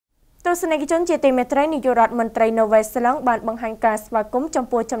សនិកជនជាទីមេត្រីនាយករដ្ឋមន្ត្រីនៅវេសឡង់បានបង្ហាញការស្វាគមន៍ចំ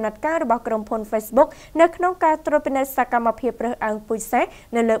ពោះចំណាត់ការរបស់ក្រុមហ៊ុន Facebook នៅក្នុងការត្រួតពិនិត្យសកម្មភាពរើសអើងពូជសាសន៍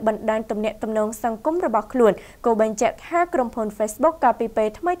នៅលើបណ្ដាញទំនាក់ទំនងសង្គមរបស់ខ្លួនក៏បញ្ជាក់ថាក្រុមហ៊ុន Facebook កាលពីពេល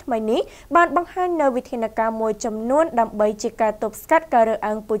ថ្មីៗនេះបានបង្ហាញនៅវិធានការមួយចំនួនដើម្បីជាការទប់ស្កាត់ការរើស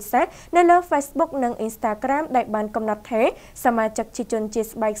អើងពូជសាសន៍នៅលើ Facebook និង Instagram ដែលបានកំណត់ថាសមាជិកជាជនជាតិ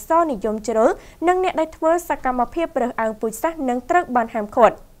ស្បែកសនិយមជ្រុលនិងអ្នកដែលធ្វើសកម្មភាពរើសអើងពូជសាសន៍នឹងត្រូវបានហាមឃា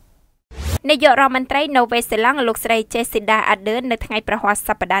ត់នាយករដ្ឋមន្ត្រីនៅវេសឡង់លោកស្រី Jacinda Ardern នៅថ្ងៃប្រហ័ស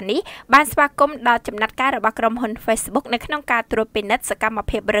សប្តាហ៍នេះបានស្វាគមន៍ដល់ចំណាត់ការរបស់ក្រុមហ៊ុន Facebook នៅក្នុងការត្រួតពិនិត្យសកម្ម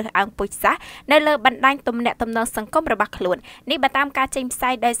ភាពរើសអើងពូជសាសន៍នៅលើបណ្ដាញទំនាក់ទំនងសង្គមរបស់ខ្លួននេះបើតាមការចេញផ្សា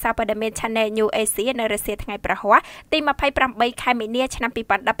យដោយសារព័ត៌មាន Channel New Asia នៅរសៀលថ្ងៃប្រហ័សទី28 ខែមីនាឆ្នាំ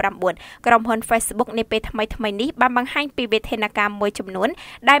2019ក្រុមហ៊ុន Facebook នាពេលថ្មីៗនេះបានបង្ហាញពីវិធានការមួយចំនួន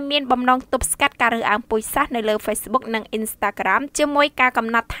ដែលមានបំណងទប់ស្កាត់ការរើសអើងពូជសាសន៍នៅលើ Facebook និង Instagram ជាមួយការកំ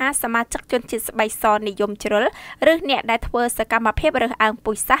ណត់ថាសមាជិកជនជាតិស្បែកសនិយមជ្រុលឬអ្នកដែលធ្វើសកម្មភាពរើសអើង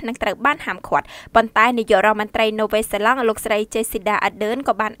ពូជសាសន៍នឹងត្រូវបានហាមឃាត់ប៉ុន្តែនាយករដ្ឋមន្ត្រីនៅវេសឡង់លោកស្រី Jacinda Ardern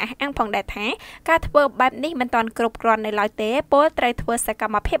ក៏បានអះអាងផងដែរថាការធ្វើបែបនេះមិនទាន់គ្រប់គ្រាន់នៅឡើយទេពលត្រូវធ្វើសក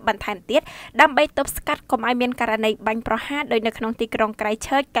ម្មភាពបន្ថែមទៀតដើម្បីទប់ស្កាត់កុំឲ្យមានករណីបាញ់ប្រហារដោយនៅក្នុងទីក្រុងក្រៃ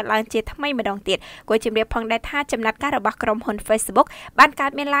ឈើកើតឡើងជាថ្មីម្ដងទៀតគួរជំរាបផងដែរថាចំណាត់ការរបស់ក្រុមហ៊ុន Facebook បានកើ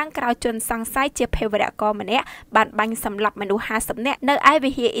តមានឡើងក្រោយជនសង្ស័យជាភេរវករម្នាក់បានបាញ់សម្លាប់មនុស្ស50នាក់នៅឯ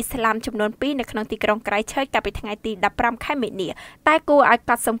វិហារអ៊ីស្លាមចំនួន2នៅក្នុងទីក្រុងក្រៃឈើកាលពីថ្ងៃទី15ខែមីនាតែគួរឲ្យ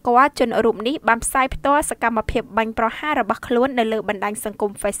កត់សម្គាល់ជនរូបនេះបានផ្សាយផ្ទាល់សកម្មភាពបាញ់ប្រហាររបស់ខ្លួននៅលើបណ្ដាញសង្គ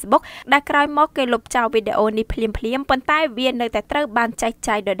ម Facebook ដែលក្រោយមកគេលុបចោលវីដេអូនេះភ្លាមៗប៉ុន្តែវានៅតែត្រូវបានចែក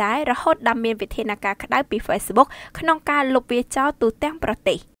ចាយដដែលរហូតដល់មានវិធានការក្តៅពី Facebook ក្នុងការលុបវាចោលទូទាំងប្រ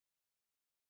ទេស